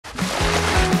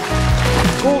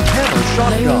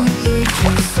shotgun.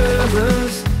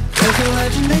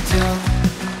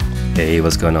 Hey,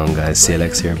 what's going on guys,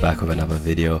 Sealex here, back with another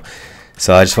video.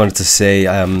 So I just wanted to say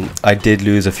I did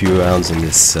lose a few rounds in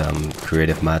this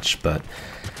creative match, but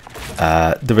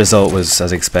the result was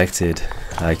as expected.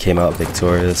 I came out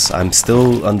victorious. I'm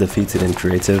still undefeated in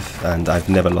creative and I've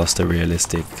never lost a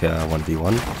realistic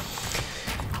 1v1.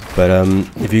 But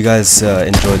if you guys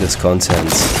enjoy this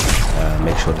content,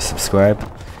 make sure to subscribe.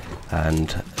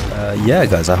 And yeah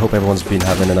guys, I hope everyone's been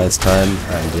having a nice time,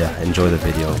 and yeah, enjoy the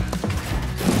video.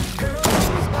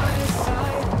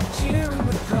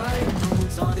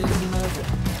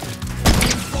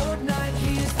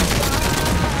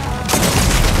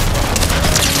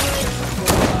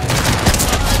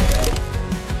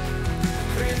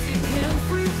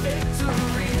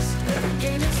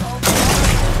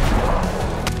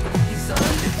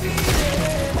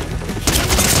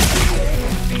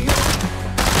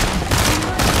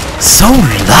 So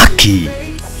lucky!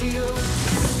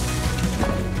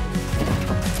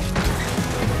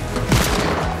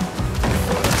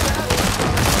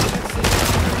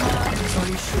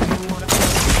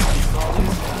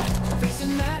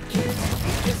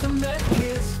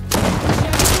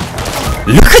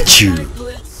 Look at you!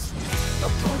 Blitz.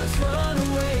 Opponents run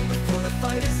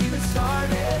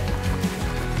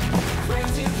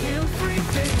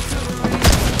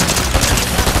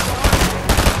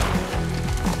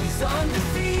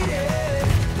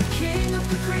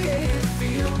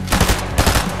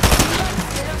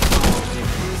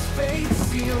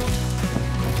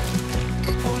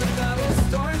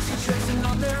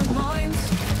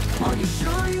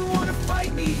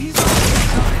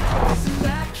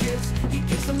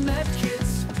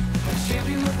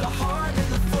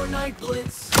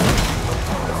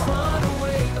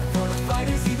away before the fight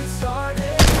has even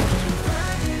started.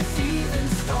 Practice even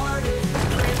started.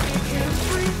 Granting him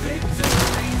free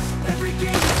victories. Every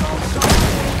game is all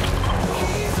charted.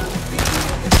 He's undefeated,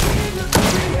 the king of the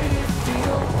creative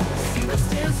field. Sealex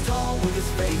stands tall with his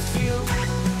face shield.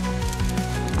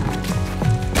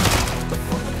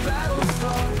 Before the battle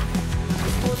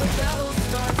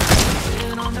starts,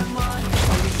 in on their mind.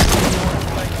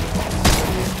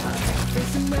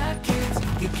 Facing mad kids,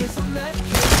 you kiss them that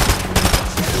kiss.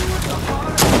 With the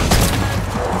heart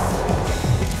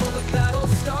before the battle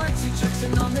starts, he checks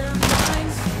in on their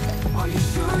minds. Are you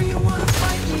sure you wanna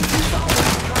fight me? He's always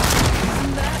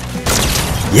facing that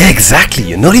kiss. Yeah, exactly,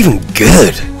 you're not even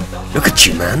good! Look at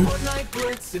you, man!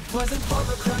 It wasn't for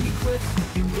the crime he quits.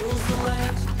 He rules the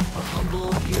land, a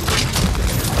humble hero.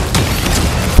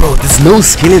 Bro, there's no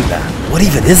skill in that. What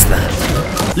even is that?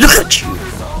 Look at you!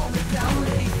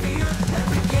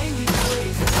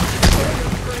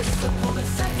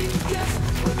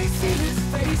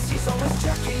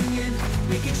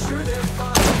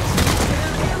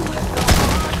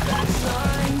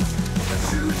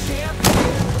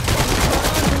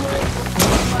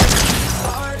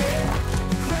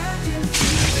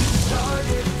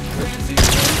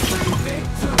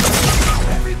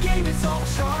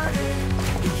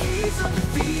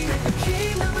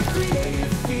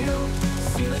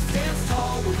 Sealex stands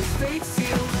tall with his fate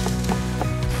sealed.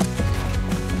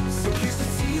 So here's to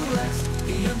Sealex,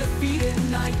 the undefeated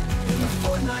knight in the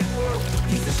Fortnite world.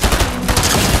 He's a shining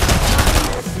light.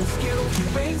 Tireless and skilled, he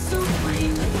reigns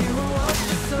supreme, the hero of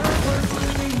the servers,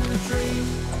 living the dream.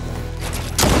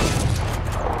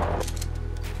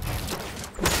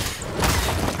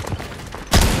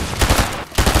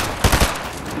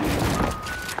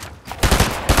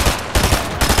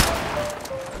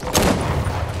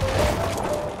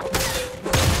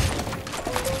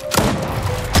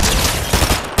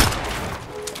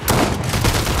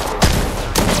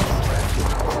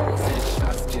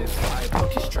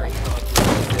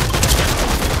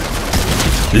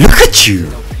 Look at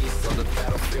you!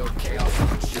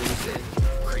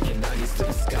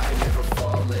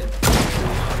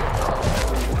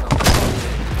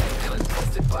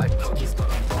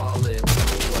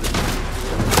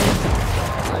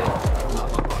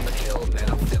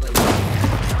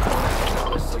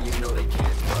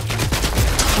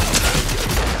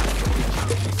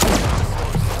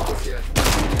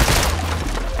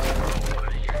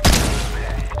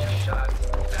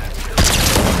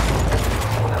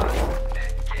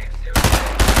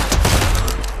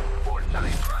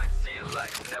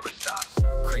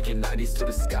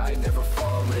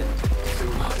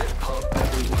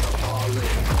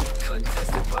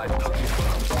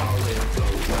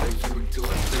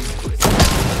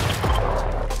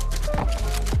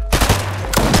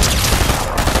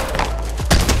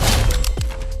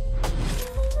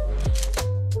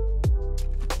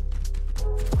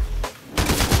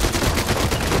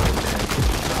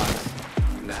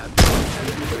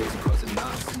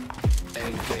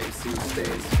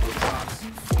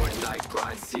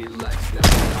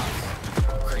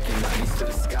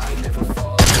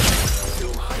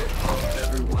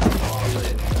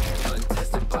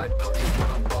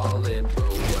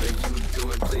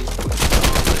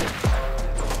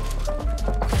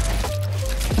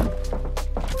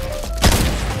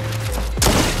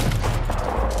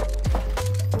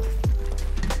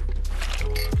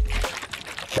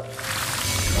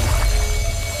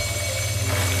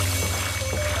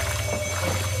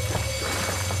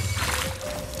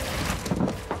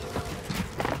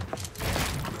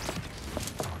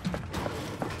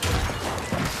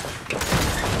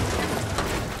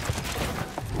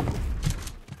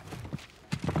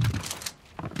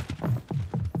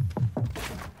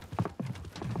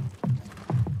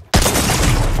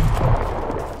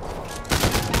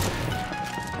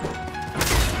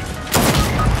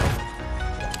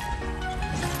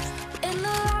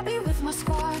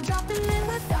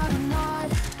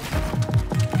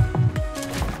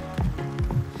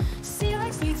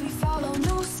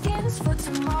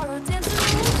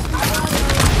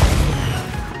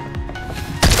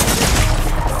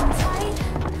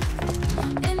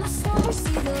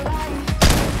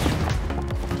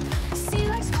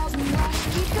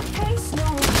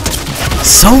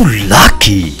 How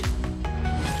lucky!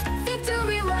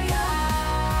 Victory Royale.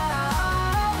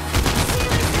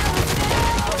 Sealex never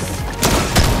fails.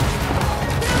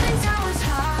 Building towers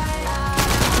high.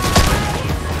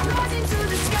 Rising to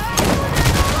the sky.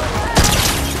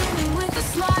 Living with a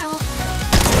smile.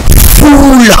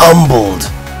 Fool humbled!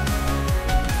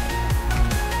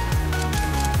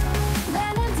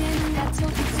 Landing at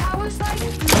tilted towers like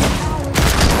a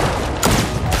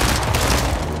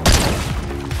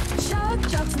Shock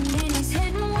jobs and minis,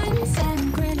 hidden wins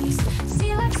and grannies.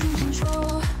 Sealex in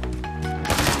control.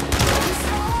 The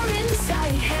star in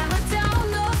sight, hammer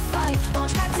down the fight.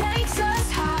 Launchpad takes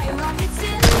us high, rockets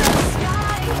in the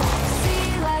sky.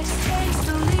 Sealex takes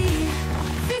the lead.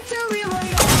 Victory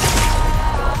Royale.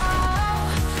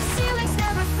 Sealex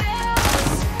never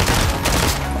fails.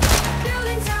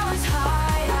 Building towers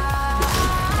high.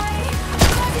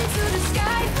 Rising to the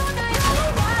sky, Fortnite all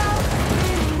around.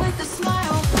 Living with a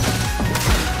smile.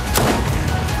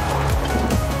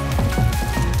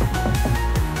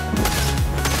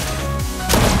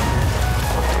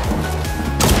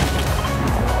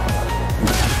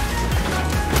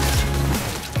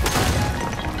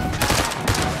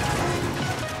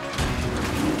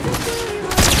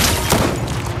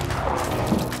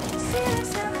 Sealex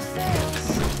never fails.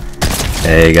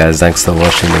 Hey guys, thanks for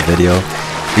watching the video.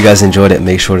 If you guys enjoyed it,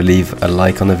 make sure to leave a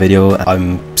like on the video.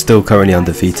 I'm still currently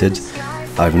undefeated.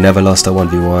 I've never lost a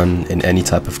 1v1 in any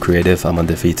type of creative. I'm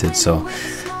undefeated, so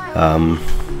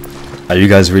are you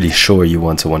guys really sure you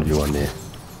want to 1v1 me?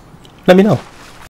 Let me know.